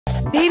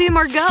Baby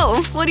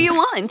Margot, what do you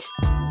want?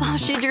 Oh,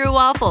 she drew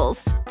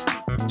waffles.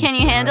 Can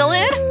you handle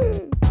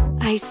it?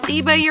 I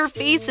see by your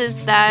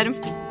faces that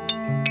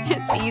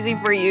it's easy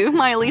for you.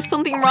 Miley,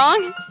 something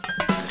wrong?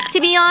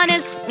 To be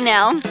honest,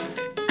 no.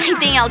 I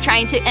think I'll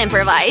try to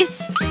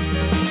improvise.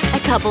 A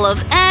couple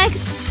of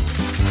eggs.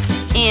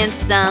 And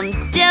some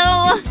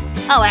dough.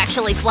 Oh,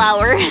 actually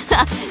flour.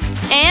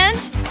 And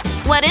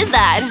what is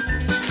that?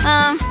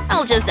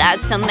 I'll just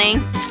add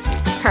something.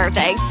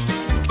 Perfect.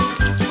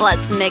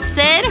 Let's mix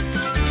it.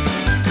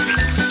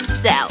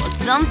 So,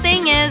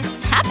 something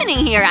is happening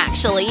here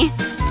actually.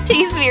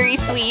 Tastes very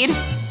sweet.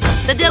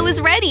 The dough is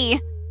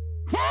ready.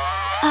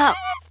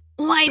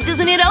 Why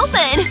doesn't it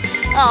open?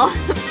 Oh,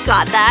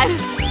 got that.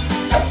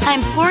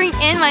 I'm pouring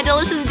in my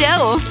delicious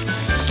dough.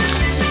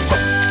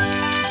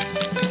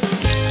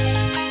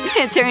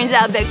 It turns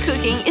out that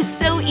cooking is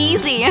so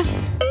easy.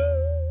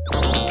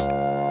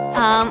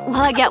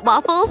 Will I get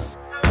waffles?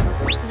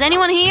 Is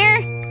anyone here?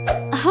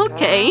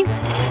 Okay.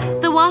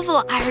 The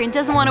waffle iron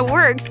doesn't want to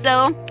work,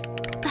 so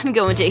I'm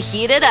going to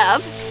heat it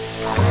up.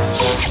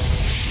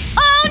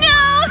 Oh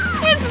no!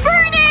 It's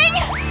burning!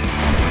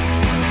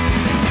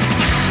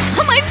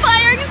 My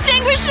fire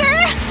extinguisher!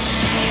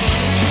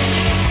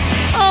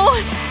 Oh,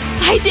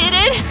 I did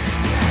it!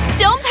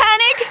 Don't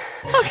panic!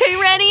 Okay,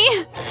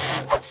 ready?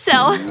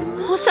 So,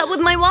 what's up with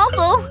my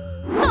waffle?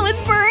 Oh,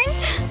 it's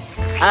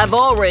burnt? I've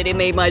already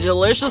made my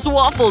delicious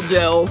waffle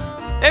dough.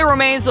 It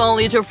remains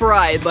only to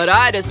fry, but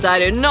I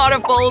decided not to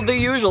follow the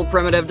usual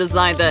primitive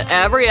design that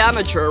every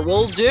amateur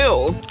will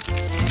do.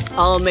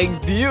 I'll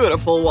make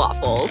beautiful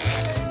waffles.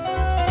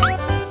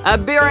 A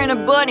bear and a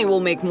bunny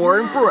will make more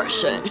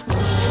impression.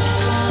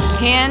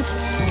 And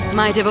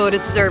my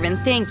devoted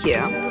servant, thank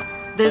you.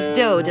 This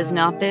dough does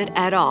not fit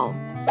at all.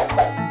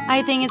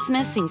 I think it's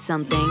missing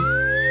something.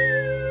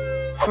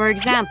 For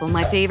example,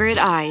 my favorite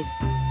eyes.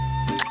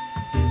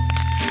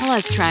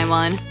 Let's try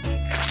one.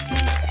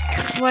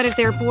 What if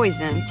they're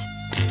poisoned?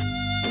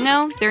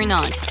 No, they're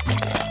not.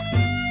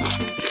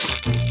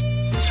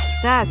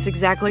 That's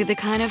exactly the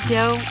kind of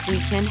dough we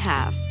can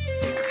have.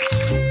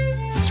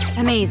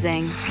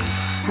 Amazing.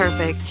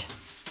 Perfect.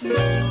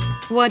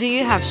 What do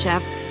you have,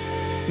 chef?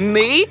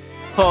 Me?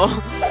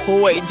 Oh,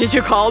 wait, did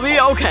you call me?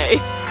 Okay.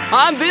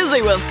 I'm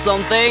busy with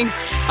something.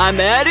 I'm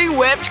adding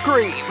whipped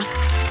cream.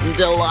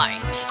 Delight.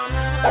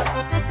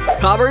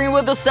 Covering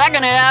with the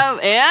second half,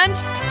 and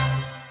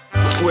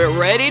we're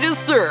ready to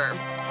serve.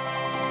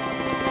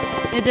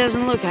 It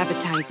doesn't look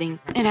appetizing.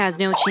 It has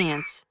no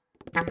chance.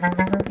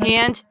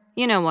 And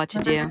you know what to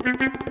do.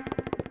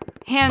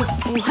 And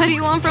what do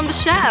you want from the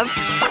chef?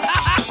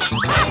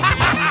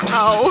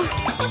 Oh.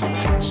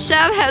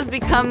 Chef has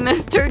become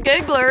Mr.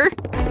 Giggler.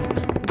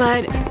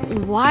 But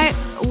why?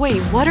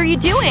 Wait, what are you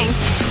doing?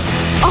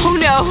 Oh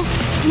no!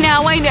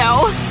 Now I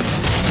know!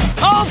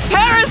 Oh,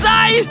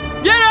 parasite!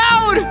 Get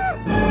out!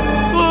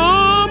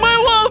 Oh, my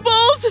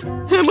waffles!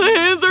 And my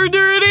hands are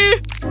dirty!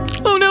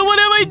 Oh no, what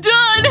have I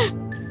done?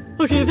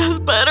 Okay, that's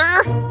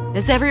better.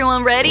 Is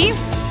everyone ready?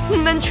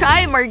 Then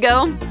try it,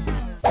 Margot.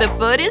 The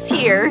food is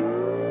here.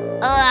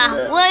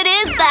 Ugh, what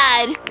is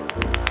that?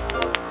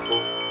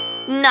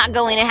 Not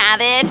going to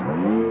have it.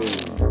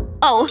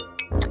 Oh,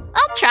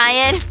 I'll try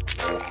it.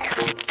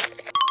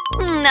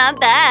 Not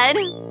bad.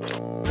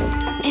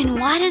 And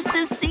what is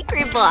this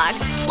secret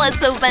box?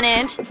 Let's open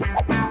it.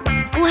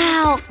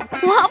 Wow,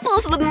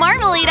 waffles with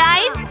marmalade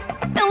eyes.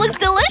 It looks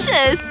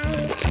delicious.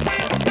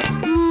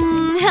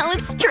 How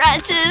it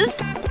stretches.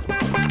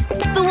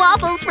 The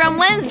waffles from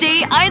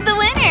Wednesday are the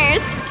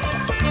winners.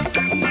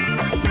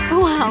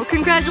 Wow,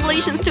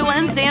 congratulations to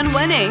Wednesday on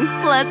winning.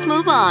 Let's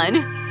move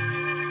on.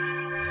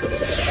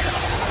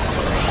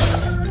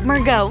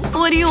 Margot,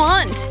 what do you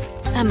want?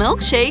 A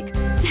milkshake?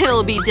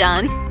 It'll be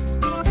done.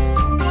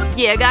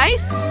 Yeah,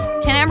 guys?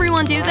 Can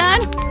everyone do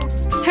that?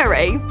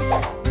 Hooray.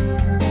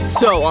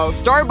 So I'll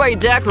start by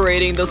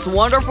decorating this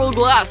wonderful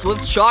glass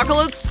with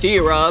chocolate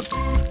syrup.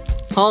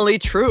 Only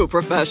true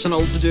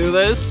professionals do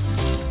this.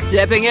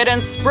 Dipping it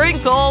in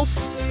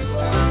sprinkles.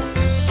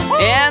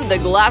 And the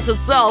glass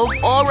itself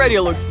already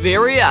looks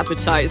very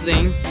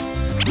appetizing.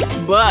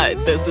 But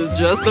this is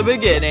just the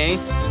beginning.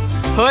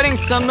 Putting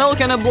some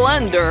milk in a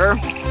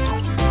blender.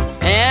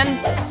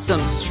 And some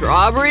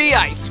strawberry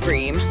ice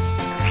cream.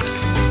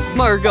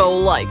 Margot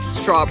likes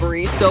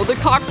strawberries, so the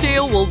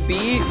cocktail will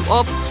be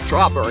of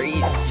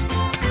strawberries.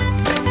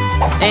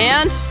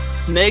 And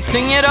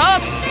mixing it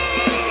up.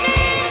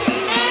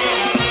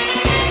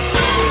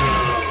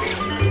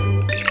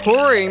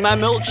 Pouring my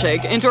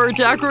milkshake into our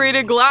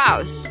decorated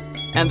glass.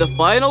 And the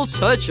final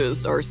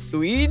touches are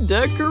sweet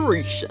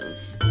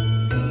decorations.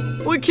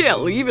 We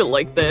can't leave it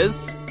like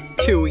this.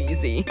 Too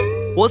easy.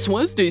 What's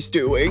Wednesday's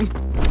doing?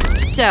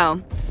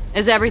 So,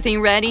 is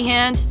everything ready,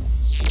 Hand?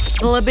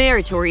 The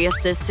laboratory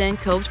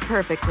assistant coped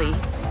perfectly.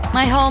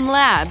 My home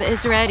lab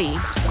is ready.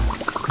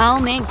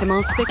 I'll make the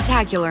most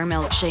spectacular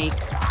milkshake.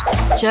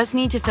 Just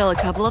need to fill a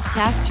couple of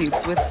test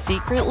tubes with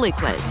secret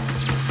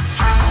liquids.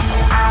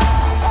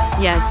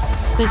 Yes,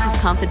 this is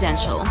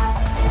confidential.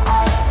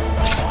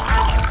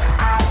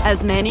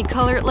 As many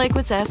colored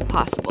liquids as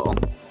possible.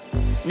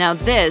 Now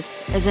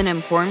this is an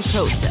important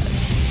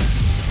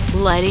process.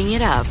 Lighting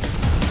it up.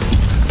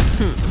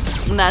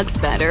 That's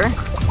better.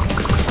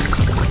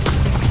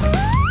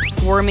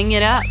 Warming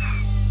it up.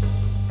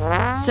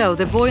 So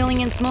the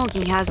boiling and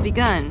smoking has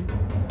begun.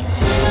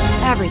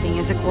 Everything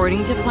is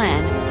according to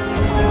plan.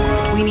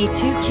 We need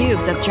 2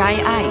 cubes of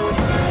dry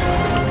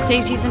ice.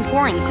 Safety is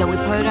important, so we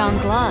put on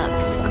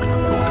gloves.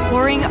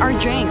 Pouring our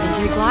drink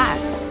into a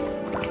glass.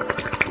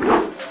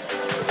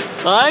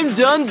 I'm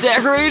done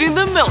decorating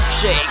the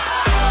milkshake.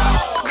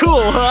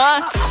 Cool,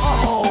 huh?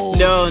 Oh.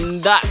 No,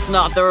 that's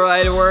not the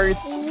right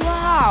words.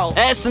 Wow.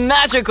 It's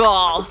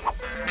magical.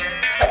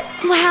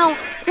 Wow,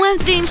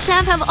 Wednesday and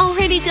Chef have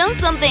already done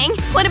something.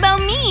 What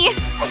about me?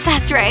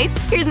 That's right.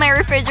 Here's my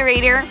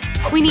refrigerator.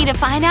 We need to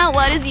find out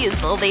what is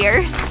useful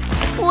there.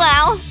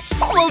 Wow,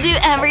 we'll do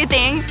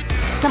everything.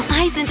 Some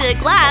ice into a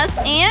glass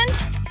and…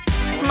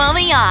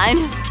 moving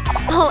on.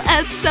 I'll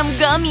add some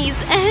gummies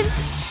and…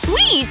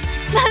 wait!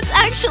 That's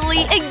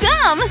actually a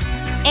gum!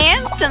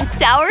 And some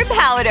sour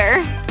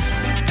powder.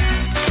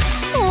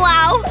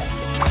 Wow!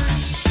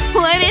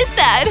 What is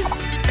that?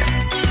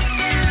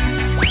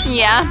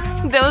 Yeah,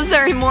 those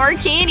are more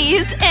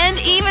candies and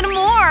even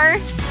more!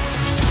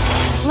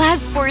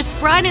 Let's pour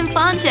Sprite and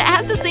Fanta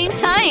at the same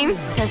time.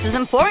 This is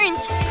important.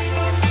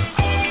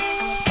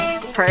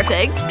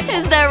 Perfect.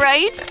 Is that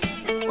right?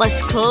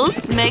 Let's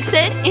close, mix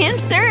it, and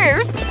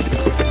serve!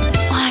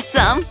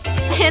 Awesome!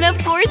 And of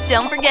course,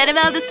 don't forget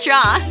about the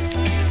straw.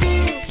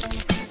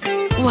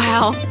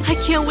 Wow, I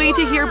can't wait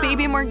to hear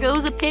Baby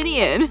Margot's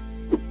opinion.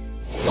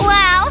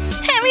 Wow!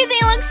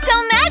 Everything looks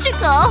so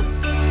magical!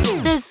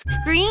 This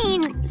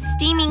green,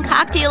 steaming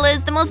cocktail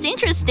is the most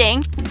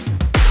interesting.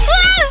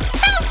 Ah!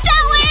 How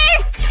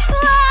sour!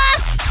 Ah!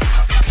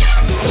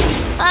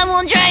 I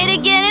won't try it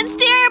again, it's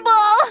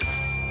terrible!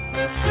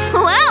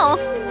 Wow!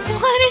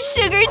 What a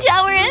sugar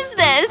tower is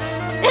this?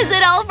 Is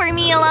it all for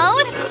me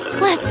alone?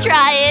 Let's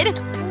try it.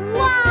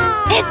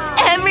 Wow! It's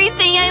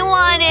everything I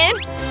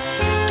wanted!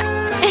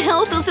 And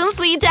also some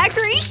sweet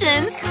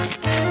decorations.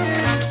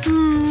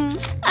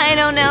 I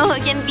don't know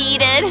who can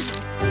beat it.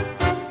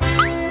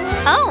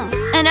 Oh,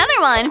 another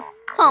one.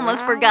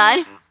 Almost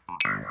forgot.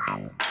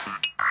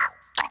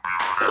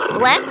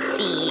 Let's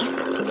see.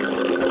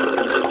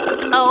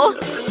 Oh,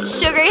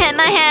 sugar hit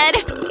my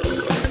head.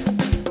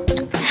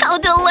 How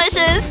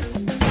delicious.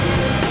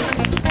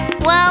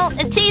 Well,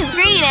 it tastes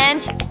great and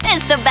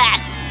it's the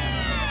best.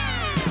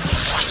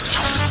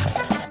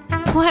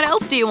 What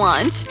else do you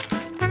want?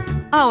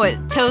 Oh,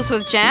 toast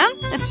with jam?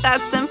 It's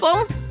that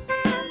simple?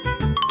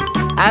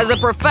 As a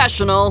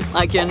professional,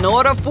 I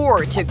cannot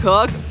afford to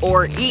cook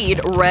or eat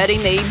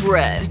ready-made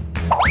bread.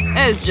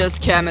 It's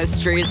just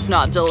chemistry, it's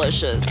not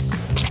delicious.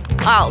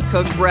 I'll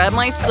cook bread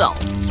myself.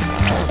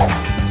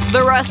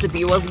 The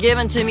recipe was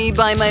given to me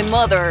by my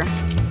mother.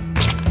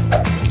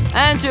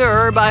 And to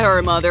her by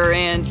her mother,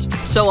 and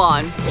so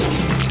on.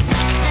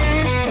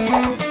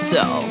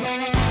 So,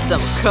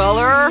 some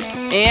color,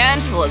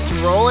 and let's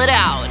roll it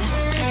out.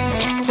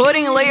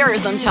 Putting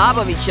layers on top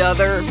of each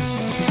other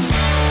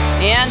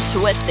and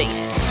twisting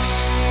it.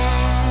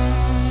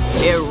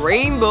 A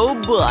rainbow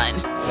bun.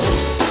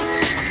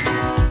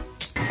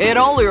 It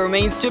only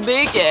remains to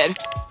bake it.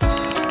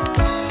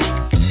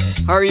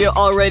 Are you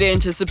already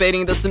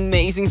anticipating this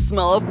amazing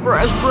smell of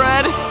fresh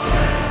bread?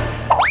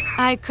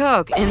 I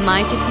cook in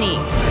my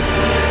technique.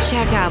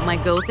 Check out my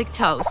Gothic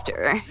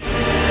toaster.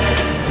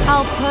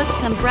 I'll put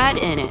some bread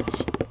in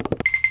it.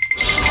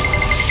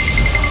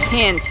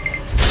 Hint.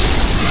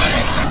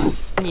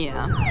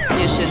 Yeah,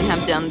 you shouldn't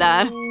have done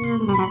that.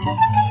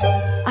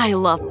 I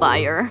love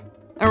fire.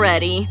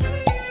 Ready.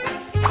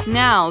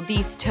 Now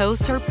these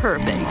toasts are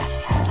perfect.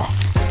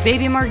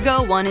 Baby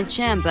Margot wanted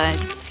jam, but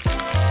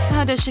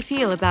how does she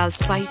feel about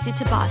spicy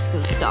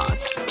Tabasco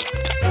sauce?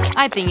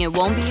 I think it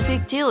won't be a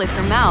big deal if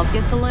her mouth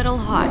gets a little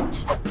hot.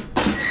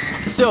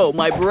 So,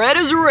 my bread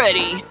is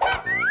ready.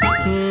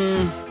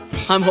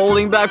 I'm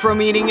holding back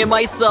from eating it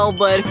myself,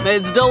 but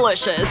it's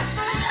delicious.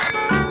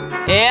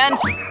 And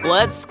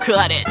let's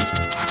cut it.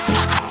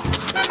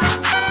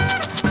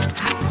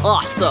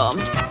 Awesome.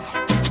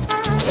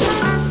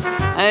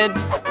 It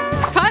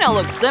kinda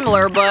looks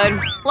similar, but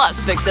let's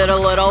fix it a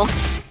little.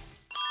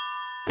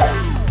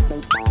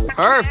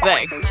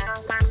 Perfect.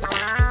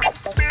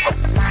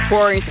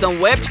 Pouring some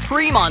whipped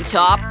cream on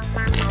top.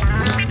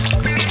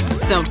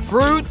 Some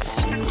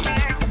fruits.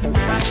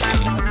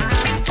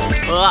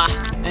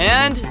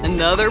 And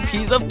another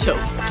piece of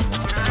toast.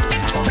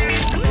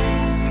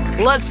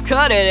 Let's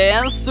cut it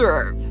and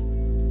serve.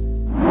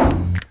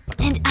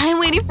 And I'm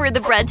waiting for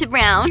the bread to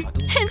brown.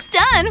 It's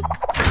done!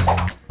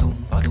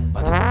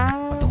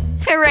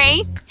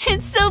 Hooray!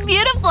 It's so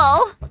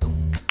beautiful!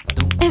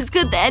 It's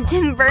good that I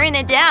didn't burn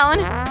it down.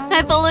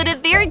 I followed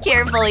it very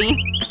carefully.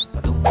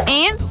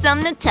 And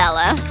some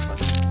Nutella.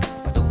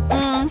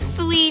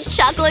 Sweet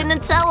chocolate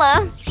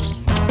Nutella.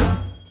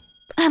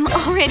 I'm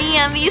already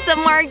envious of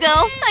Margot.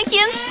 I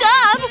can't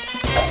stop!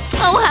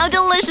 Oh, how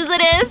delicious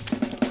it is!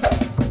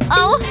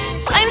 Oh,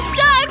 I'm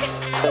stuck!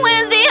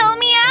 Wednesday, help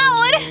me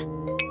out!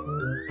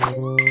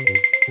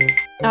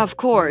 Of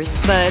course,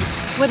 but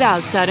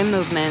without sudden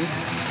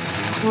movements.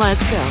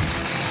 Let's go.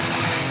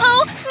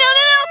 Oh, no,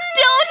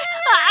 don't!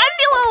 I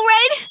feel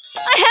alright.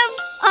 I have,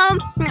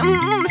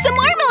 some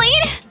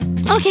marmalade.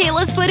 Okay,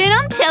 let's put it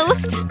on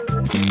toast.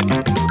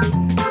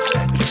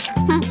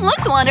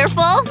 Looks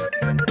wonderful.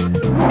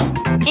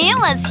 And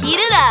let's heat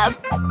it up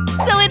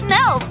so it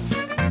melts.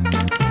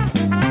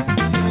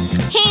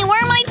 Hey,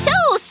 where are my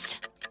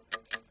toast?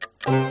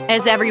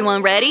 Is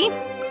everyone ready?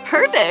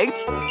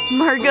 Perfect!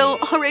 Margot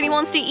already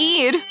wants to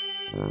eat.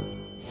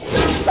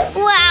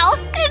 Wow,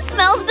 it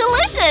smells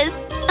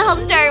delicious. I'll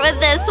start with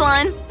this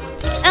one.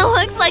 It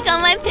looks like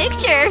on my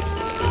picture.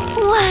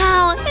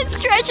 Wow, it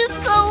stretches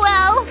so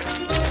well.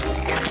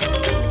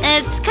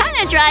 It's kind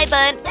of dry,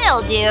 but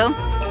it'll do.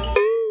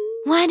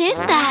 What is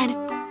that?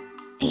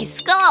 A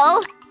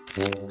skull?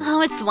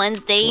 Oh, it's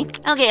Wednesday.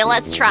 Okay,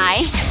 let's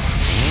try.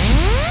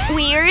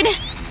 Weird.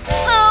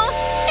 Oh,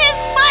 it's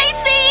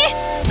spicy!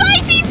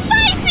 Spicy,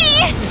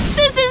 spicy!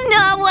 This is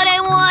not what I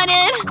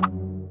wanted.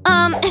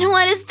 And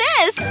what is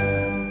this?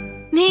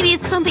 Maybe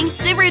it's something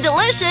super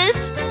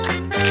delicious.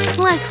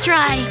 Let's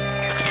try.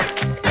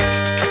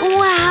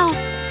 Wow.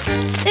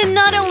 It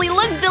not only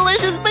looks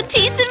delicious, but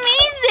tastes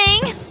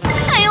amazing.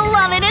 I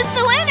love it. It's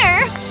the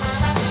winner.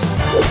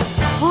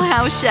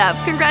 Wow,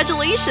 Chef,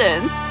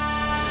 congratulations!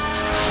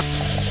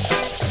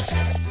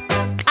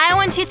 I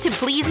want you to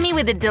please me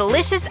with a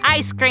delicious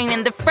ice cream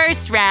in the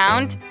first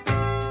round.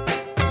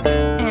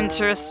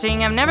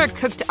 Interesting, I've never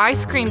cooked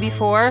ice cream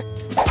before.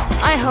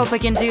 I hope I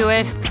can do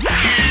it.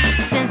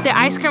 Since the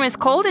ice cream is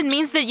cold, it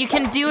means that you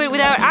can do it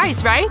without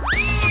ice, right?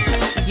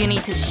 You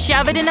need to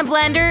shove it in a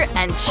blender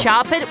and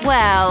chop it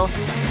well.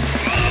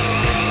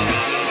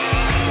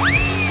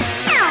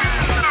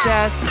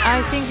 Jess,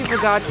 I think you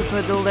forgot to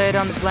put the lid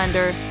on the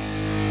blender.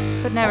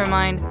 But never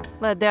mind.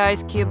 Let the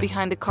ice cube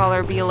behind the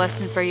collar be a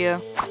lesson for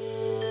you.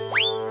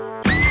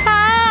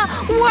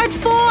 Ah! What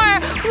for?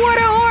 What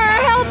a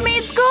horror! Help me,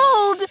 it's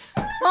cold!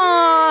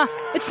 Aw,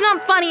 it's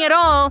not funny at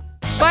all.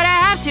 But I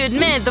have to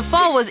admit, the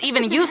fall was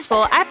even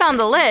useful. I found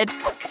the lid.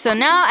 So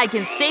now I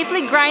can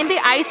safely grind the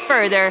ice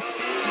further.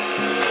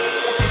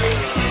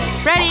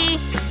 Ready?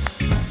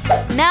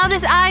 Now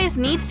this ice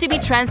needs to be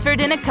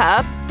transferred in a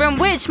cup, from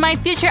which my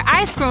future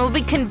ice cream will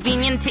be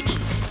convenient to eat.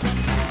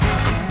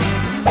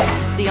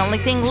 The only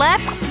thing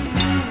left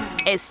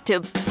is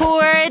to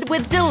pour it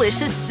with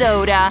delicious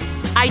soda.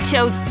 I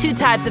chose 2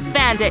 types of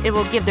Fanta. It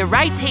will give the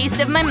right taste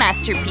of my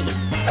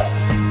masterpiece.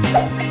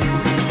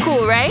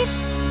 Cool, right?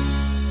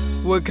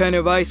 What kind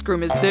of ice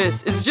cream is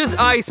this? It's just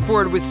ice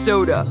poured with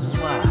soda.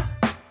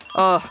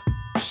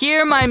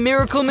 Here my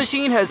miracle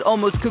machine has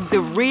almost cooked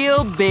the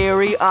real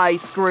berry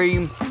ice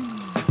cream.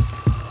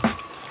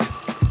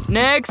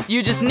 Next,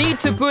 you just need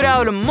to put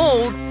out a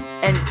mold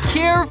and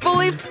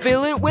carefully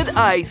fill it with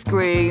ice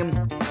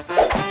cream.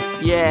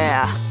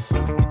 Yeah.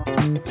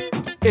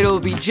 It'll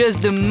be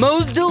just the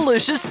most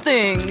delicious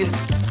thing.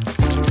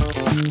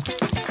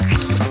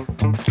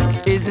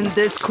 Isn't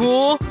this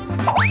cool?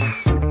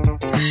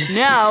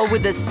 Now,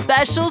 with a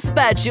special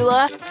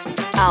spatula,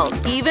 I'll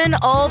even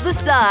all the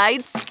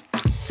sides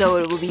so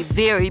it will be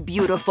very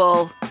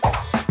beautiful.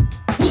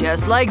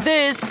 Just like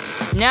this.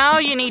 Now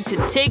you need to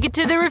take it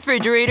to the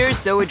refrigerator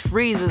so it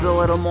freezes a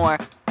little more.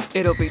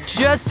 It'll be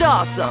just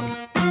awesome.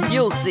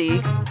 You'll see.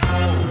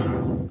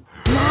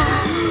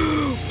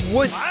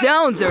 What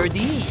sounds are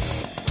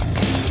these?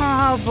 Oh,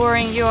 how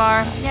boring you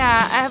are.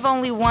 Yeah, I have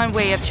only one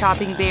way of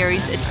chopping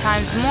berries, at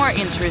times more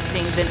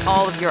interesting than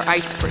all of your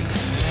ice cream.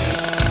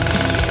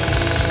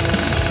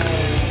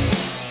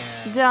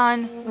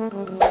 Done.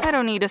 I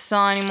don't need a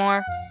saw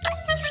anymore.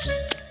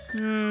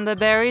 The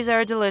berries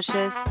are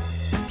delicious.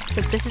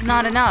 But this is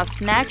not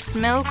enough. Next,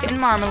 milk and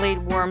marmalade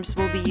worms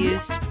will be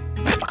used.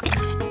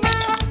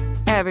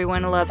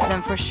 Everyone loves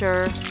them for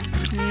sure.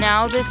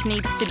 Now this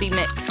needs to be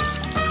mixed.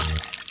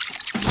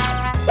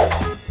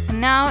 And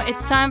now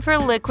it's time for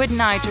liquid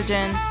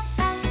nitrogen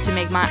to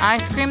make my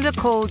ice cream the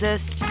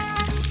coldest.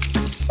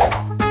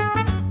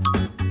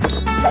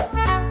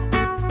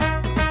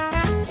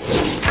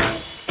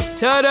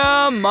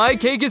 Ta-da! My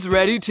cake is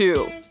ready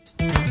too.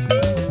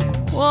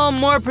 Well,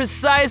 more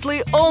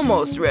precisely,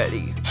 almost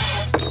ready.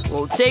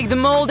 We'll take the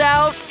mold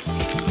out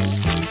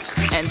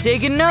and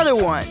take another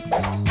one.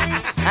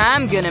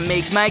 I'm gonna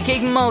make my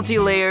cake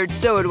multi-layered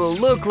so it will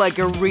look like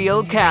a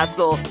real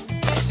castle.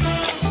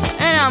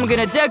 And I'm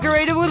gonna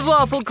decorate it with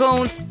waffle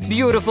cones.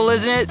 Beautiful,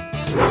 isn't it?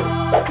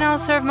 And I'll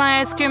serve my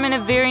ice cream in a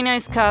very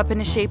nice cup in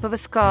the shape of a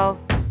skull.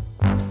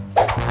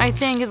 I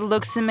think it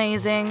looks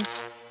amazing.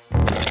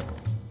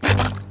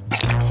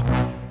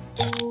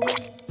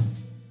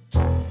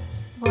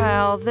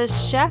 Well,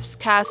 this chef's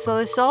castle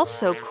is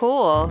also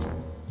cool.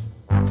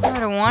 I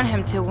don't want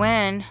him to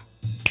win.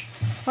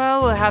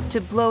 Well, we'll have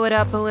to blow it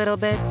up a little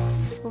bit.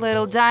 A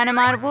little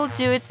dynamite will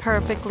do it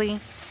perfectly.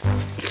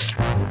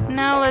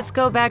 Now let's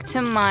go back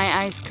to my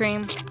ice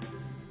cream.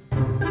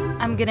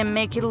 I'm gonna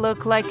make it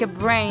look like a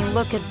brain.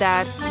 Look at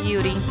that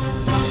beauty.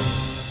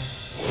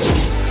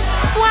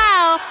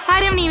 Wow! I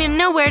don't even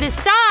know where to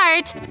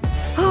start!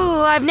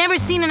 Ooh, I've never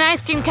seen an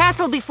ice cream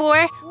castle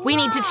before. We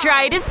need to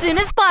try it as soon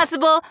as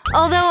possible.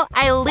 Although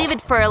I'll leave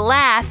it for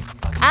last.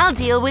 I'll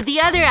deal with the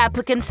other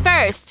applicants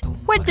first.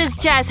 What does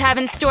Jazz have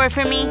in store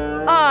for me?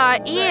 Aw,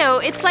 ew,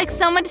 it's like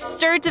someone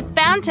stirred a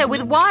Fanta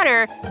with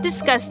water.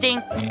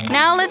 Disgusting.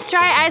 Now let's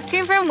try ice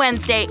cream from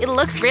Wednesday. It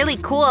looks really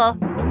cool.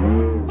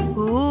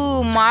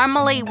 Ooh,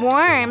 marmalade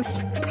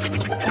worms.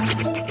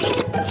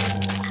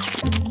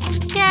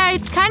 Yeah,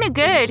 it's kind of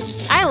good.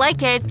 I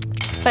like it.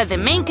 But the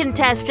main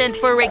contestant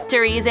for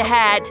victory is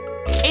ahead.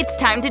 It's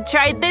time to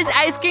try this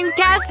ice cream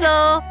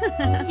castle.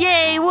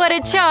 Yay, what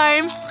a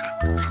charm.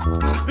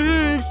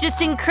 It's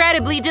just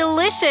incredibly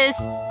delicious.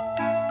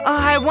 Oh,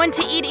 I want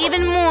to eat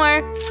even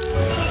more.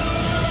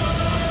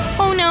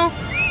 Oh no,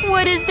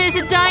 what is this,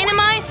 a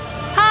dynamite?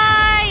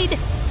 Hide!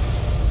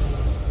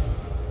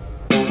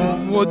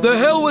 What the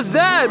hell was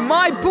that?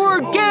 My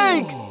poor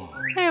cake!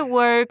 It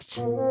worked.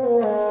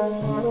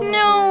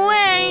 No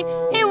way!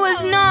 It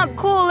was not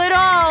cool at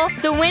all!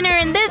 The winner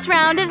in this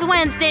round is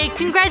Wednesday.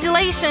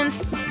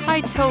 Congratulations!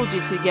 I told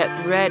you to get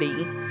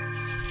ready.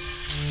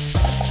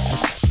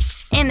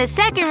 In the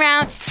second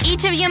round,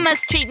 each of you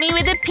must treat me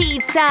with a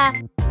pizza.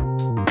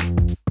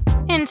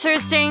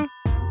 Interesting.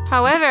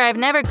 However, I've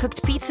never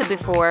cooked pizza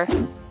before.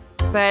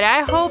 But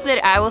I hope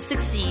that I will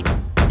succeed.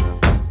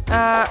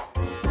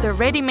 The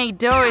ready-made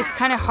dough is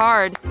kind of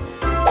hard.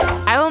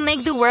 I will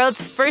make the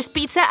world's first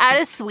pizza out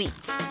of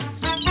sweets.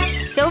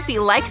 Sophie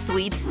likes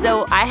sweets,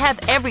 so I have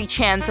every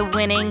chance of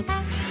winning.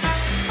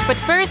 But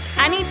first,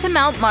 I need to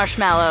melt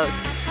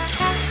marshmallows.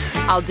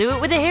 I'll do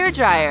it with a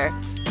hairdryer.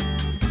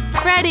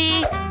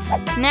 Ready!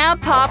 Now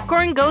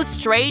popcorn goes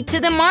straight to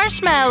the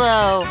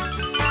marshmallow.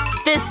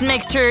 This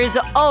mixture is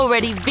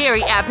already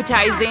very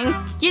appetizing.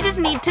 You just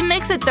need to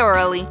mix it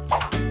thoroughly.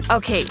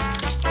 Okay,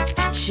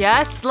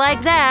 just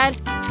like that.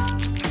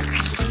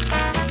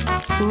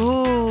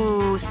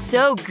 Ooh,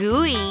 so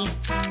gooey.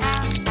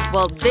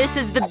 Well, this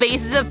is the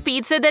basis of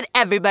pizza that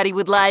everybody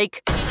would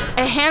like.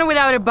 A hand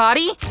without a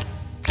body?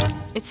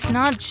 It's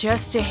not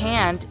just a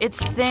hand,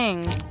 it's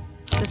thing.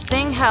 The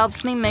thing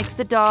helps me mix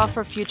the dough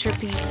for future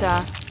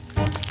pizza.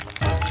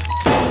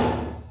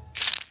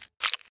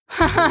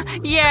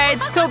 Yeah,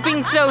 it's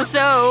coping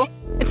so-so.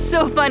 It's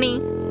so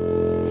funny.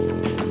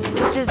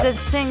 It's just that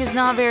the thing is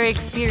not very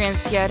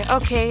experienced yet.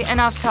 Okay,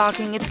 enough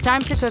talking. It's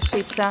time to cook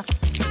pizza.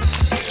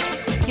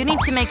 You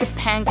need to make a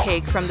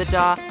pancake from the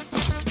dough.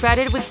 Spread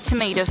it with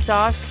tomato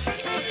sauce.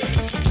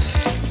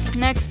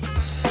 Next,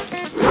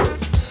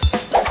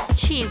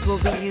 cheese will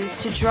be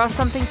used to draw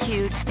something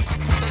cute.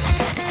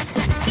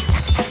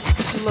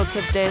 Look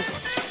at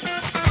this.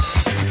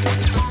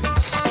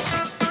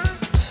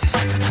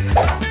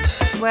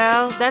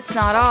 Well, that's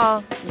not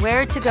all.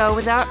 Where to go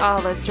without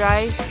olives,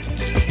 right?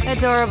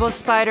 Adorable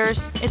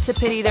spiders. It's a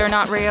pity they're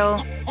not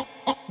real.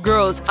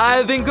 Girls,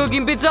 I've been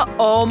cooking pizza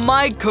all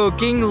my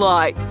cooking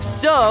life,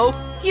 so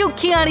you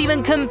can't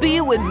even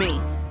compete with me.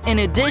 In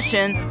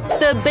addition,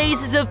 the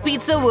basis of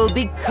pizza will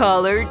be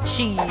colored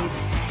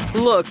cheese.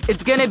 Look,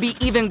 it's gonna be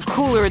even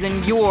cooler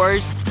than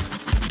yours.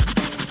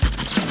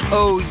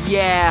 Oh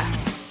yeah,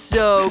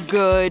 so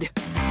good.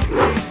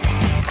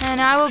 And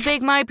I will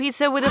bake my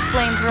pizza with a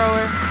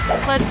flamethrower.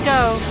 Let's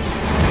go.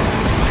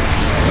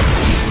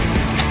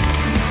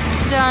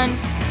 Done.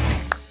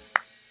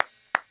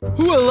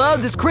 Who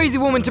allowed this crazy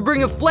woman to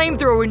bring a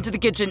flamethrower into the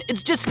kitchen?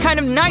 It's just kind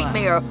of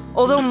nightmare.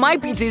 Although my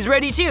pizza is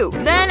ready too.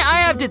 Then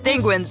I have to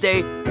think,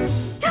 Wednesday.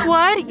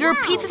 What? Your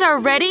pizzas are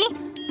ready?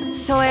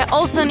 So I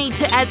also need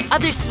to add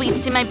other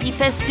sweets to my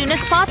pizza as soon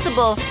as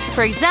possible.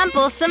 For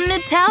example, some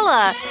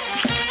Nutella,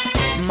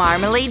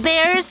 marmalade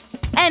bears,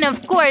 and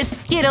of course,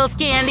 Skittles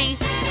candy.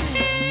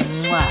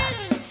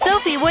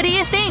 Sophie, what do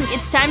you think?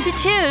 It's time to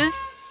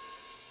choose.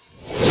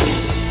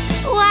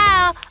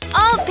 Wow,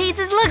 all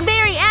pizzas look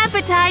very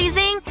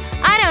appetizing.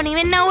 I don't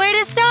even know where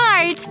to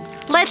start.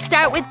 Let's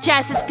start with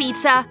Jess's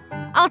pizza.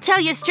 I'll tell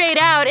you straight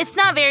out, it's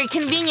not very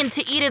convenient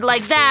to eat it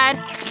like that.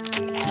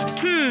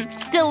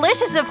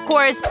 Delicious of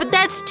course, but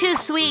that's too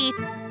sweet.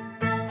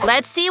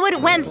 Let's see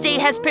what Wednesday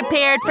has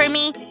prepared for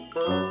me.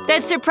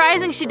 That's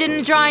surprising she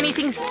didn't draw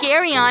anything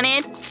scary on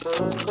it.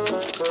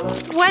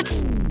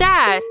 What's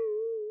that?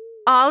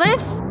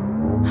 Olives?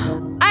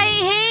 I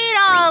hate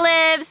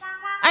olives!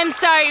 I'm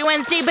sorry,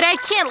 Wednesday, but I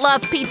can't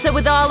love pizza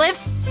with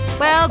olives.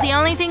 Well, the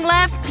only thing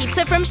left,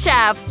 pizza from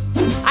Chef.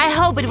 I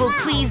hope it will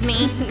please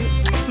me.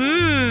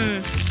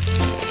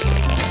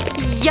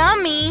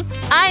 Yummy!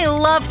 I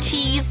love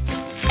cheese,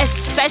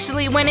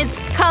 especially when it's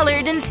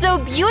colored and so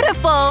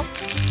beautiful.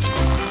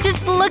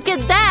 Just look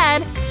at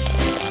that.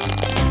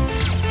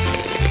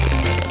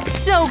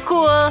 So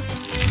cool.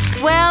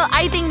 Well,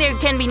 I think there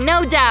can be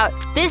no doubt.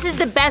 This is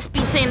the best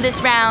pizza in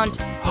this round.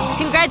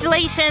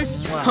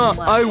 Congratulations! Huh,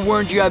 I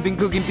warned you I've been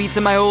cooking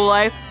pizza my whole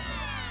life.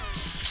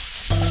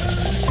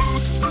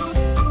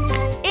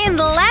 In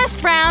the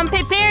last round,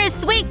 prepare a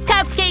sweet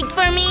cupcake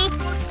for me.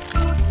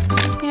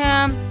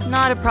 Yeah,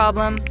 not a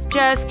problem.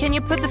 Jess, can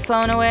you put the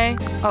phone away?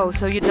 Oh,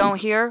 so you don't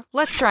hear?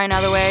 Let's try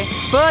another way.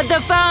 Put the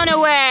phone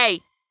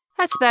away!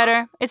 That's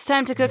better. It's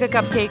time to cook a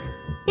cupcake.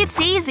 It's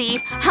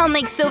easy. I'll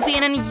make Sophie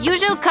an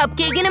unusual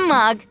cupcake in a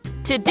mug.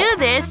 To do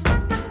this,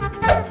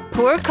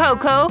 pour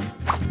cocoa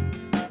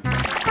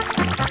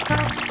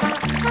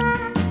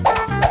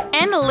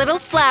and a little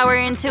flour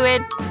into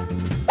it.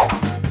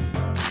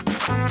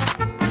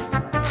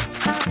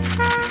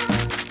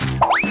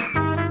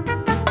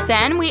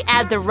 Then we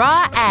add the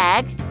raw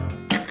egg,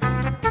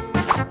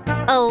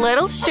 a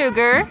little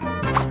sugar,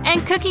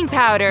 and cooking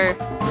powder.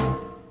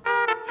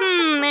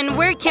 And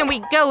where can we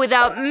go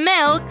without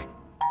milk?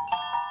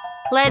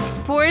 Let's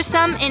pour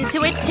some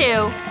into it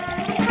too.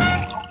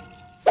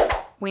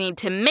 We need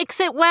to mix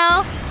it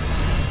well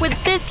with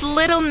this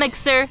little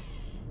mixer.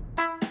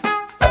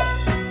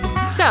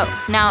 So,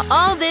 now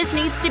all this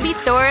needs to be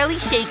thoroughly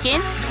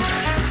shaken.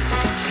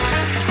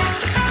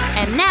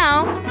 And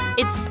now,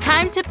 it's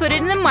time to put it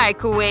in the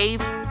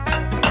microwave.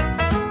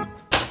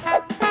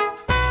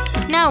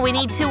 Now we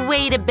need to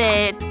wait a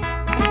bit.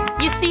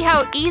 You see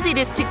how easy it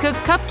is to cook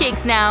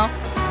cupcakes now.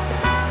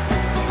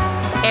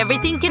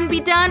 Everything can be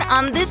done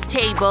on this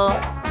table.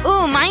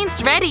 Ooh,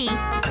 mine's ready.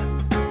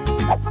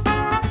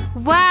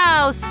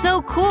 Wow,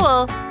 so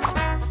cool.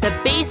 The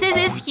basis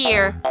is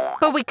here,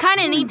 but we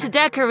kinda need to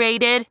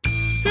decorate it.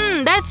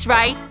 That's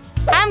right.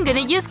 I'm gonna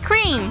use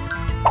cream.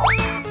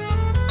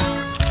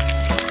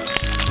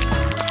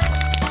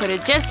 Put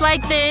it just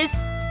like this.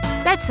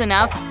 That's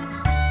enough.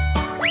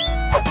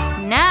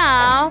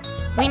 Now,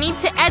 we need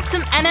to add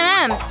some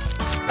M&Ms.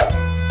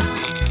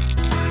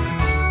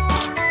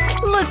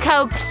 Look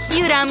how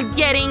cute I'm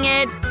getting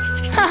it.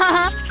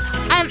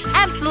 I'm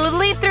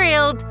absolutely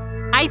thrilled.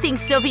 I think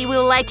Sophie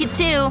will like it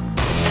too.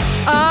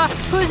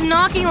 Who's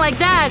knocking like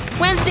that?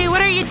 Wednesday,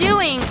 what are you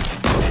doing?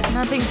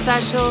 Nothing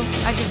special.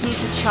 I just need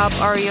to chop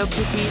Oreo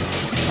cookies.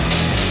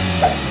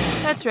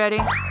 That's ready.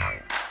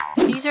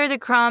 These are the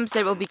crumbs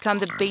that will become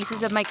the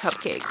basis of my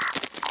cupcake.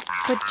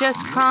 But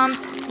just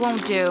crumbs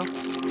won't do.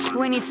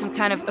 We need some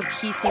kind of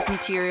adhesive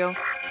material.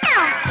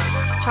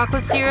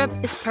 Chocolate syrup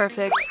is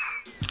perfect.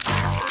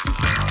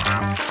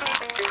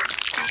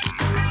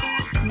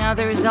 Now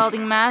the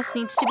resulting mass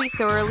needs to be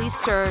thoroughly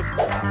stirred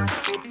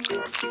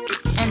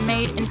and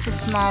made into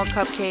small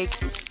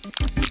cupcakes.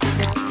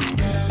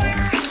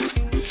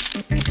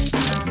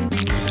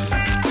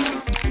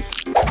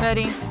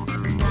 Ready?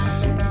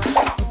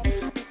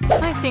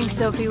 I think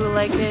Sophie will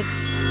like it.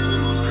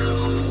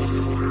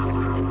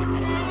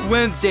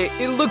 Wednesday,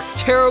 it looks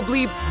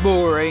terribly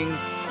boring.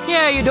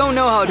 Yeah, you don't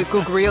know how to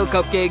cook real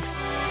cupcakes.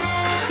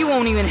 You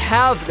won't even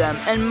have them,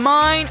 and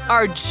mine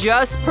are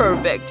just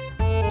perfect.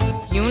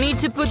 You need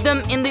to put them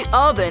in the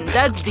oven.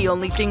 That's the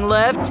only thing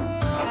left.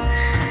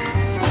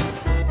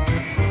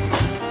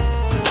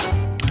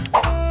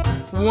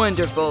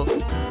 Wonderful.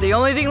 The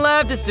only thing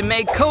left is to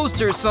make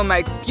coasters for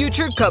my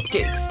future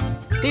cupcakes.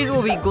 These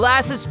will be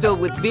glasses filled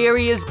with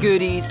various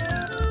goodies.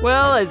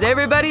 Well, as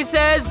everybody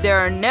says, there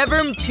are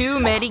never too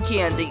many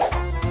candies.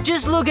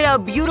 Just look at how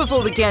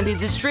beautiful the candies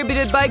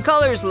distributed by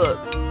colors look.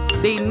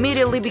 They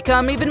immediately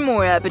become even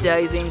more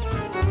appetizing.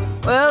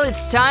 Well,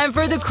 it's time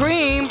for the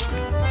cream.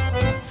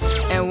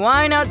 And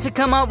why not to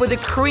come up with a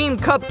cream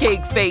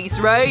cupcake face,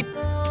 right?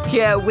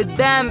 Yeah, with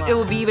them, it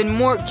will be even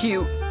more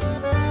cute.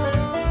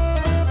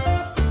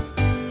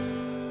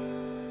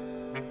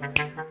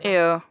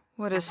 Ew,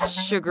 what a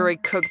sugary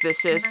cook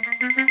this is.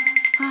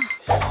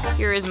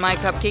 Here is my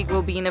cupcake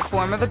will be in the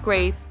form of a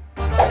grave,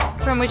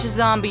 from which a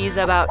zombie is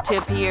about to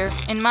appear.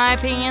 In my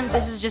opinion,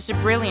 this is just a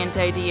brilliant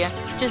idea.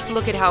 Just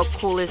look at how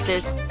cool is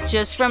this,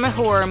 just from a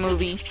horror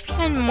movie.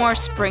 And more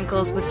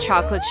sprinkles with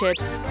chocolate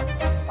chips.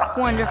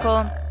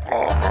 Wonderful.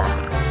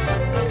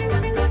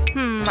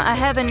 I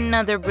have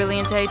another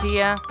brilliant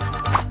idea.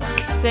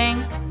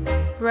 Thing.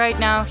 Right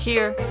now,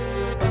 here.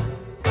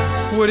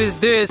 What is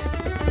this?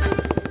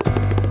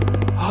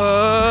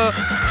 A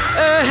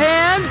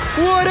hand?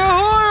 What a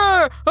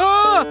horror!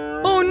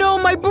 Oh no,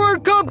 my poor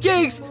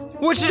cupcakes!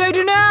 What should I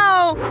do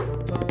now?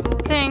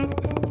 Thing.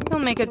 You'll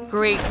make a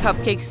great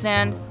cupcake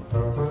stand.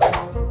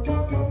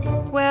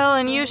 Well,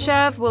 and you,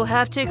 Chef, will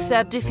have to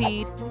accept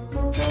defeat.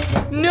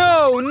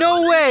 No,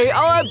 no way!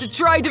 I'll have to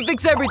try to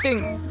fix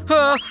everything.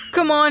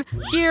 Come on,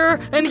 here,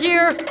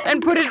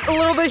 and put it a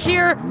little bit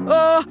here.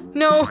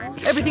 No,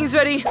 everything's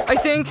ready, I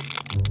think.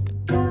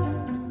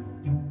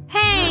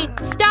 Hey,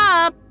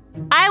 stop!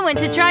 I want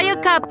to try your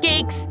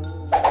cupcakes.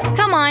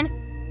 Come on.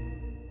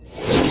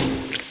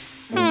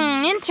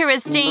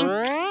 Interesting.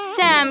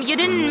 Sam, you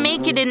didn't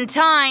make it in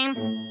time.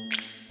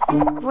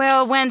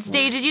 Well,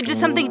 Wednesday, did you do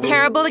something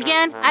terrible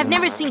again? I've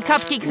never seen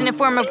cupcakes in the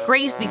form of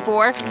grapes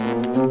before.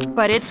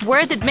 But it's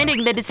worth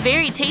admitting that it's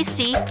very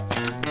tasty.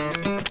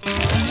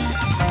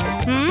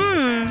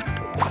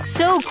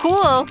 So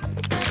cool.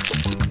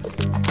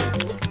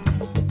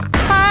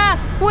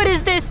 What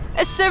is this?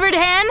 A severed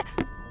hand?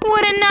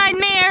 What a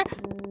nightmare.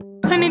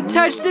 I didn't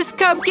touch this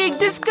cupcake.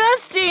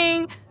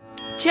 Disgusting.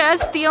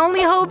 Jess, the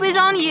only hope is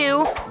on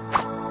you.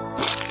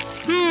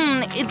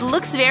 It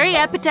looks very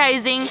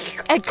appetizing.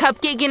 A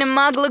cupcake in a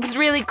mug looks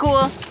really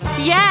cool.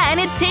 Yeah, and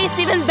it tastes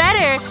even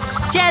better.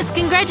 Jess,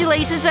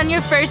 congratulations on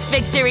your first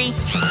victory.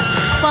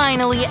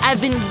 Finally,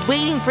 I've been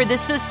waiting for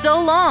this so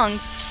long.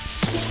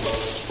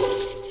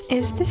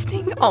 Is this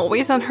thing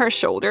always on her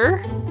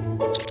shoulder?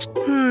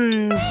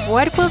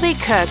 What will they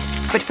cook?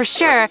 But for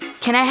sure,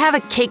 can I have a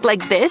cake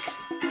like this?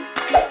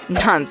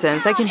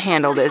 Nonsense, I can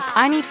handle this.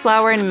 I need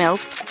flour and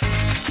milk.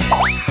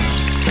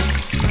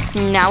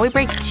 Now we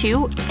break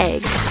 2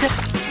 eggs,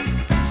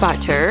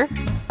 butter,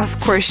 of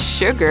course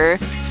sugar,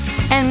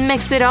 and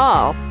mix it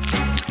all.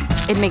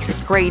 It makes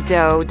a great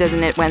dough,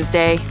 doesn't it,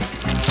 Wednesday?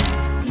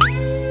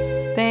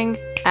 Thing,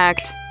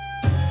 act.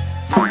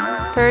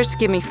 First,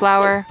 give me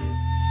flour.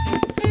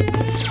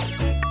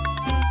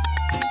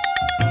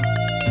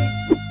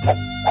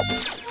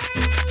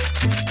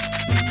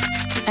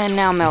 And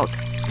now milk.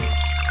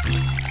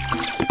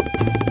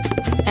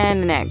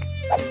 And an egg.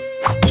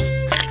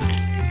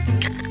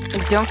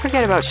 And don't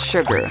forget about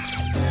sugar.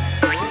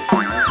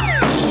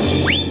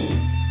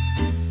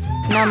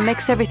 Now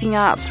mix everything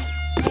up.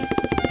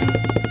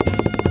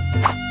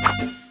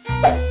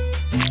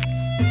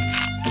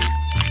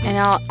 And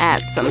I'll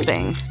add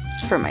something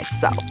for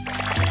myself.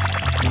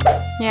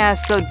 Yeah,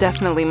 so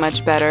definitely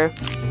much better.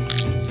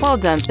 Well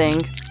done,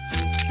 thing.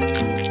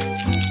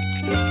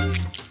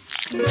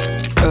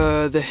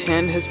 The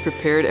hen has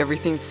prepared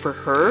everything for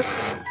her?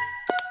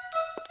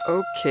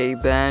 Okay,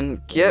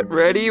 then. Get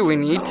ready, we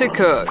need to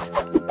cook.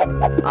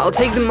 I'll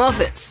take the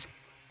muffins.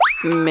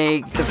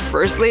 Make the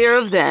first layer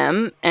of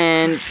them,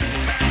 and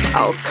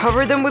I'll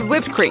cover them with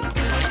whipped cream.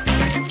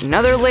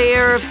 Another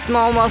layer of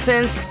small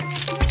muffins,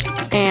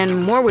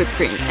 and more whipped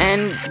cream.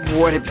 And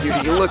what a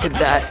beauty, look at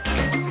that.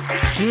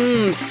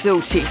 Mmm, so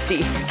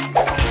tasty.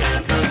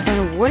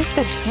 And what is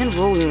that hand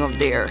rolling up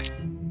there?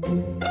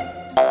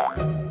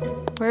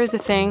 Where is the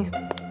thing?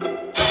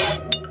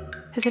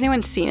 Has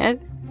anyone seen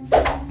it?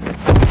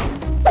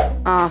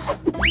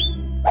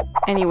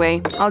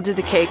 Anyway, I'll do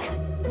the cake.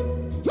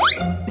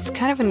 It's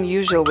kind of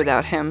unusual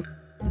without him.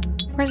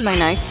 Where's my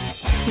knife?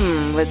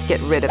 Let's get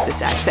rid of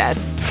this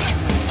excess.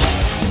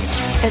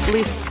 At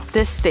least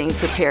this thing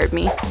prepared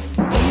me.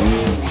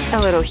 A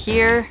little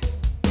here,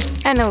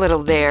 and a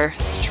little there.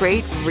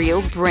 Straight,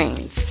 real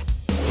brains.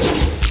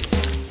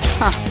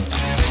 Huh.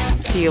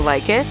 Do you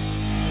like it?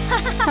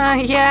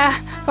 Yeah,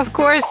 of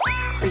course.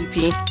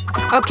 Creepy.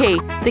 Okay,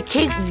 the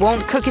cake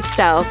won't cook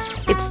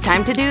itself. It's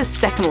time to do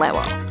second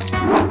level.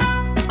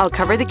 I'll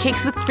cover the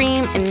cakes with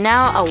cream, and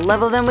now I'll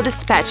level them with a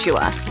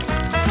spatula.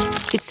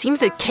 It seems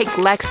the cake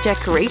lacks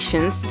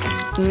decorations.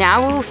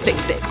 Now we'll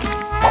fix it.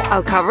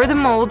 I'll cover the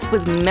molds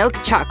with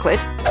milk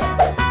chocolate.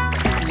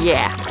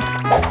 Yeah,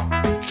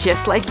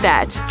 just like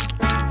that.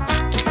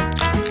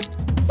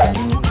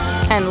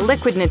 And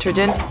liquid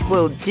nitrogen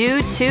will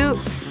do to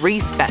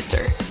freeze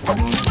faster.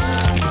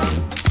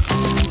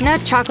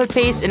 Nut chocolate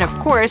paste and, of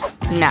course,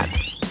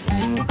 nuts.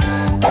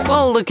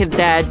 Well, look at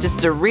that,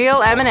 just a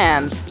real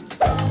M&Ms.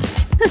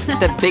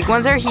 The big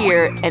ones are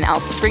here, and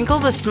I'll sprinkle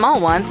the small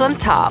ones on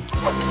top.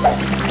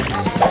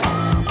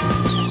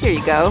 Here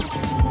you go.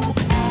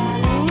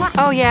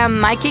 Oh yeah,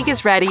 my cake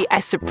is ready. I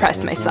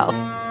surprised myself.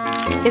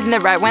 Isn't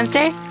it right,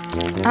 Wednesday?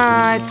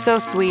 It's so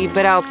sweet,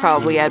 but I'll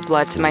probably add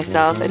blood to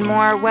myself and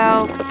more,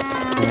 well,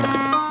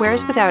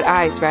 where's without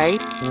eyes, right?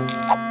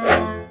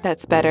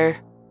 That's better.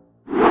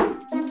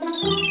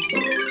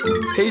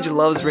 Paige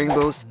loves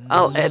rainbows.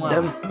 I'll add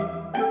them.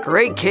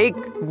 Great cake.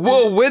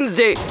 Whoa,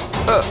 Wednesday.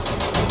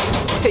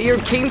 Hey, your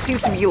cane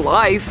seems to be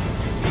alive.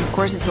 Of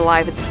course it's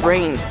alive, it's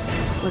brains.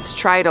 Let's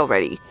try it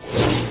already.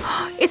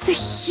 It's a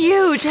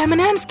huge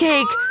M&M's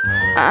cake!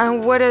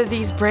 What are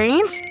these,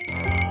 brains?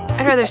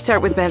 I'd rather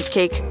start with Ben's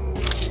cake.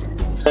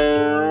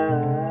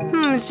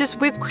 It's just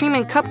whipped cream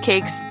and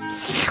cupcakes.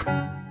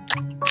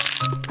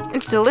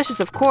 It's delicious,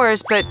 of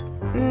course, but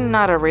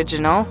not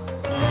original.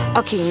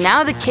 Okay,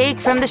 now the cake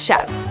from the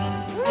chef.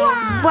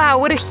 Wow,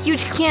 what a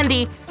huge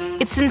candy!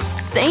 It's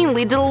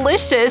insanely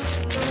delicious!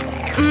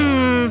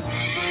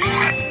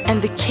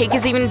 And the cake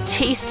is even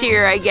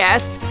tastier, I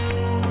guess.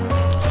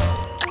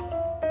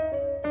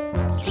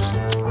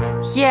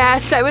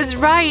 Yes, I was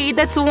right.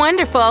 That's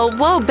wonderful.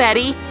 Whoa,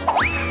 Betty.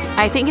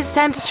 I think it's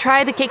time to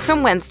try the cake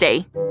from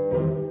Wednesday.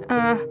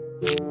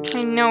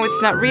 I know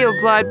it's not real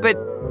blood, but…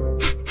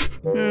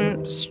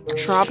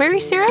 strawberry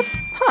syrup?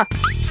 Huh.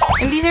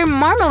 And these are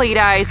marmalade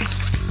eyes.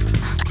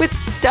 With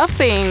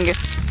stuffing.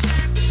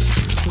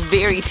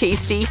 Very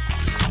tasty.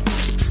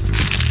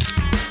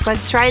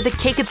 Let's try the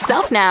cake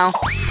itself now.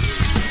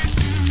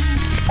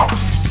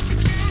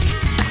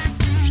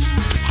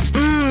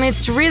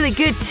 It's really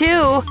good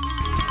too.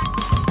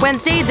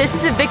 Wednesday, this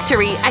is a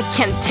victory. I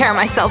can't tear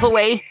myself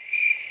away.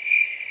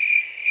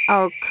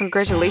 Oh,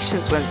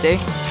 congratulations, Wednesday.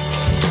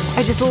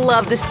 I just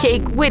love this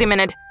cake. Wait a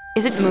minute.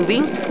 Is it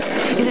moving?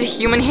 Is it a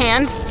human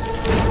hand?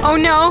 Oh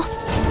no!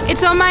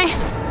 It's on my…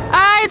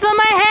 it's on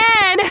my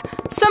head!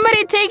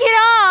 Somebody take it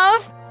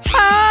off!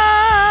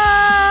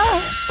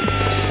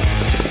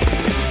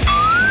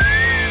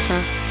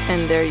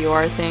 And there you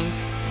are, thing.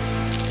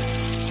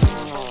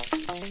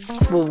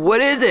 Well,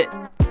 what is it?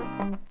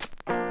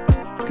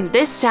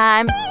 This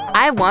time,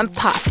 I want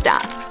pasta.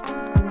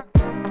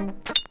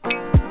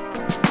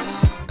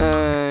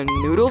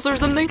 noodles or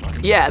something?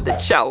 Yeah, the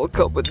chow will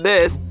cope with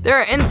this. There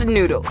are instant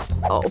noodles.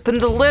 I'll open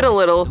the lid a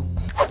little.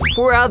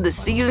 Pour out the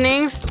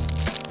seasonings.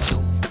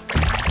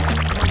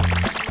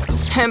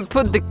 And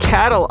put the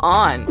kettle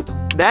on.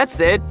 That's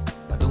it.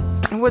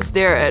 What's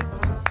there at?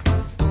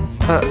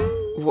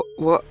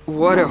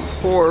 What a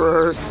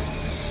horror.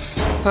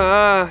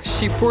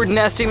 She poured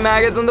nasty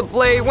maggots on the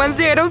plate.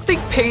 Wednesday, I don't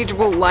think Paige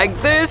will like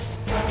this.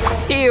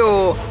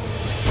 Ew.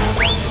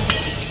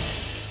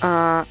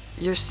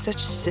 You're such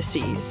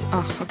sissies.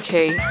 Oh,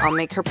 okay, I'll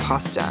make her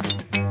pasta.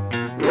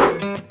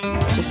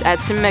 Just add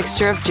some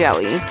mixture of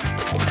jelly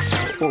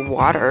or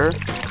water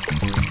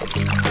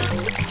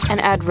and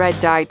add red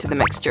dye to the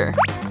mixture.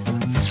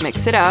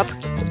 Mix it up.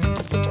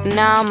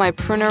 Now my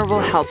pruner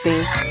will help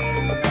me.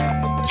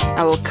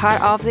 I will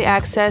cut off the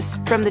excess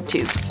from the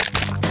tubes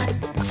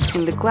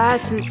in the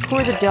glass and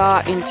pour the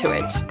dough into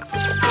it.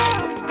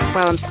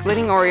 While I'm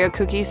splitting Oreo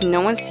cookies,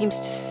 no one seems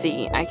to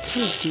see. I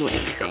can't do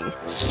anything.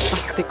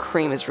 Oh, the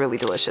cream is really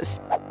delicious.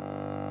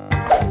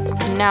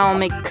 Now I'll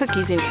make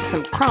cookies into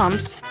some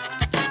crumbs.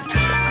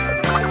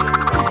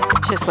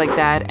 Just like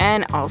that,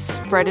 and I'll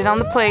spread it on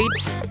the plate.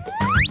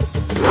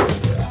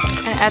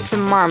 And add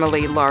some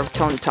marmalade larvae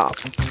on top.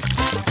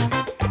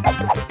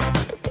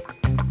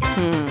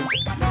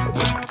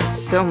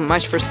 So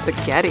much for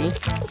spaghetti.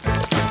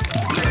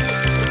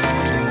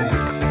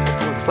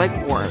 Looks like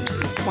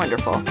worms.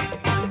 Wonderful.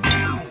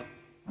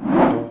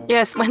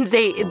 Yes,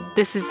 Wednesday,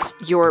 this is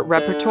your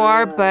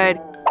repertoire, but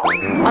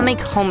I'll make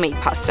homemade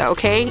pasta,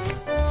 okay?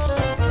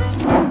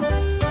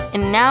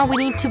 And now we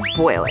need to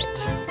boil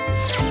it.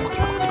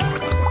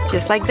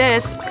 Just like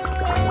this.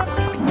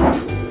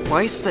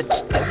 Why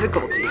such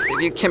difficulties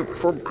if you can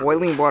pour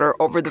boiling water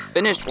over the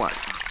finished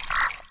ones?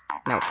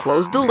 Now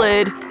close the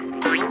lid.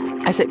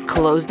 I said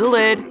close the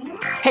lid.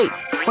 Hey,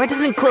 why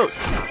doesn't it close?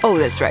 Oh,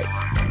 that's right.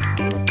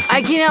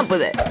 I came up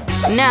with it.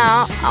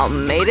 Now I'll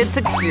mate it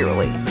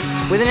securely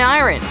with an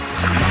iron.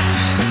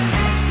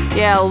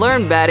 Yeah,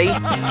 learn, Betty.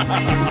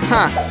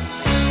 Huh.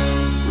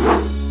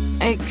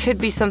 It could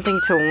be something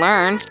to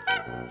learn.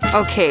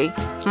 Okay,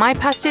 my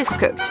pasta is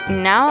cooked.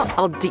 Now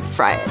I'll deep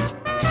fry it.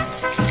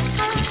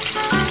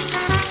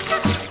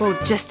 Oh,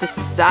 just a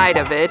side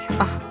of it.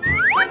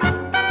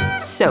 Oh,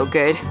 so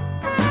good.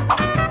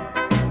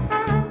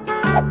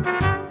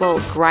 Well,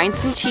 grind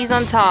some cheese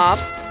on top.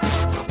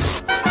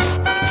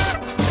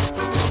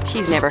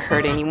 Cheese never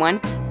hurt anyone.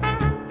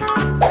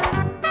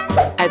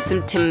 Add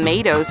some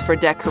tomatoes for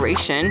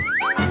decoration.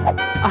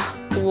 Oh,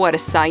 what a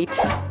sight.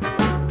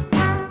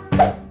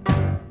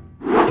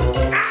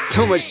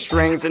 So much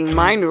strings and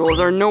my noodles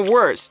are no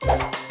worse.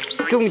 I'm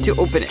just going to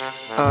open it.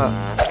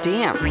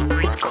 Damn,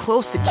 it's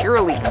closed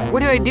securely.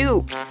 What do I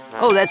do?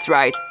 Oh, that's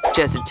right.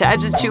 Just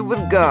attach the tube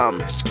with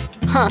gum.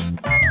 Huh,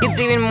 it's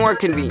even more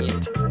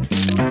convenient.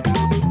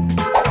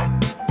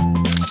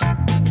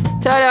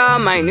 Ta-da,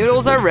 my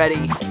noodles are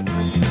ready.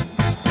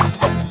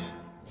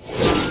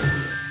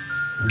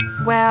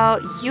 Well,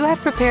 you have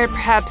prepared.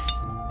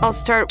 Perhaps I'll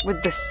start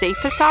with the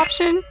safest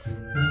option?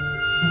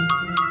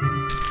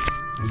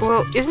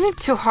 Well, isn't it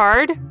too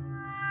hard?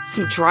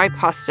 Some dry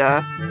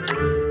pasta.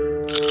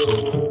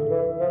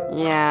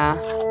 Yeah.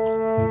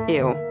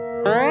 Ew.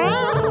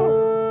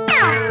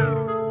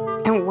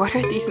 And what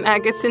are these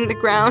maggots in the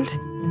ground?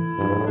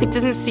 It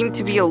doesn't seem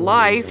to be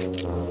alive.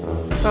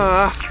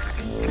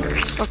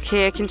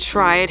 Okay, I can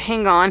try it.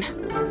 Hang on.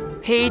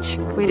 Paige,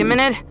 wait a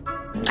minute.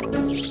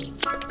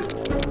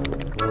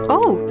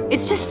 Oh,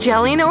 it's just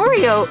jelly and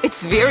Oreo.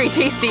 It's very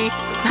tasty.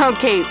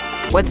 Okay,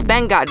 what's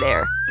Ben got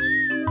there?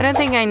 I don't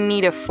think I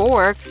need a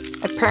fork.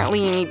 Apparently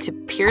you need to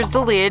pierce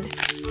the lid.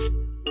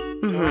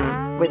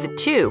 With a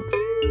tube.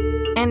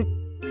 And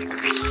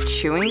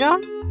chewing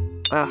gum?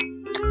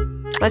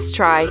 Let's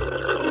try.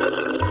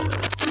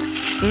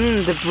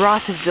 The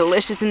broth is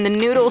delicious and the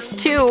noodles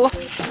too.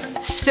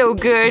 So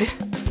good.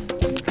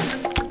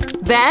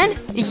 Ben,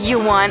 you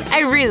won.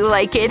 I really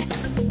like it.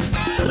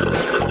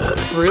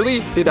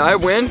 Really? Did I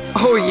win?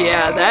 Oh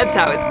yeah, that's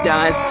how it's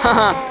done.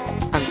 Haha.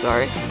 I'm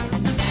sorry.